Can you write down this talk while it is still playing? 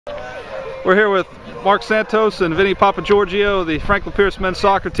We're here with Marc Santos and Vinny Papageorgiou, the Franklin Pierce men's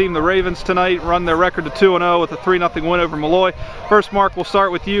soccer team. The Ravens tonight run their record to 2-0 with a 3-0 win over Molloy. First, Marc, we'll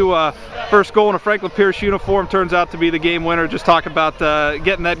start with you. First goal in a Franklin Pierce uniform turns out to be the game winner. Just talk about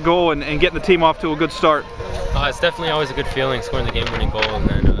getting that goal and getting the team off to a good start. It's definitely always a good feeling scoring the game-winning goal, and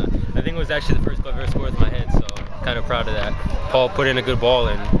then I think it was actually the first goal I've ever scored with my head, so I'm kind of proud of that. Paul put in a good ball,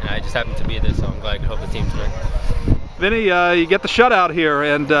 and I just happened to be there, so I'm glad I could help the team tonight. Vinny, you get the shutout here,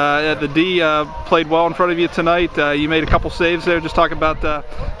 and the D played well in front of you tonight. You made a couple saves there. Just talk about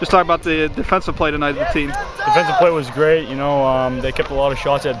the defensive play tonight of the team. Defensive play was great. You know, they kept a lot of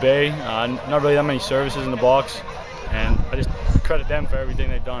shots at bay. Not really that many services in the box, and I just credit them for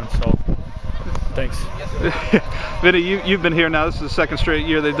everything they've done. So, thanks. Vinny, you've been here now. This is the second straight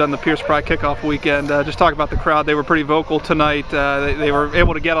year they've done the Pierce Pride kickoff weekend. Just talk about the crowd. They were pretty vocal tonight. They were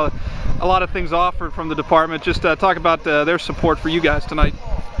able to get a lot of things offered from the department. Just talk about their support for you guys tonight.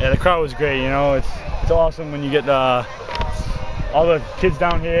 Yeah, the crowd was great. You know, it's awesome when you get all the kids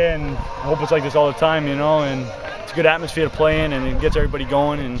down here, and I hope it's like this all the time. You know, and it's a good atmosphere to play in, and it gets everybody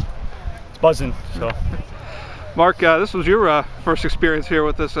going, and it's buzzing. So. Marc, this was your first experience here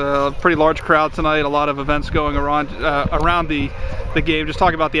with this pretty large crowd tonight. A lot of events going around the game. Just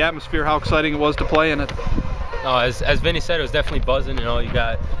talk about the atmosphere, how exciting it was to play in it. No, as Vinny said, it was definitely buzzing. You know, you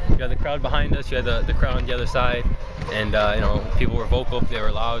got the crowd behind us, you had the crowd on the other side, and you know, people were vocal, they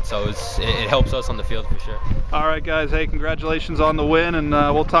were loud, so it helps us on the field for sure. All right, guys. Hey, congratulations on the win, and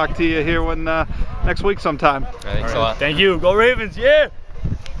we'll talk to you here next week sometime. Thanks a lot. Thank you. Go Ravens! Yeah.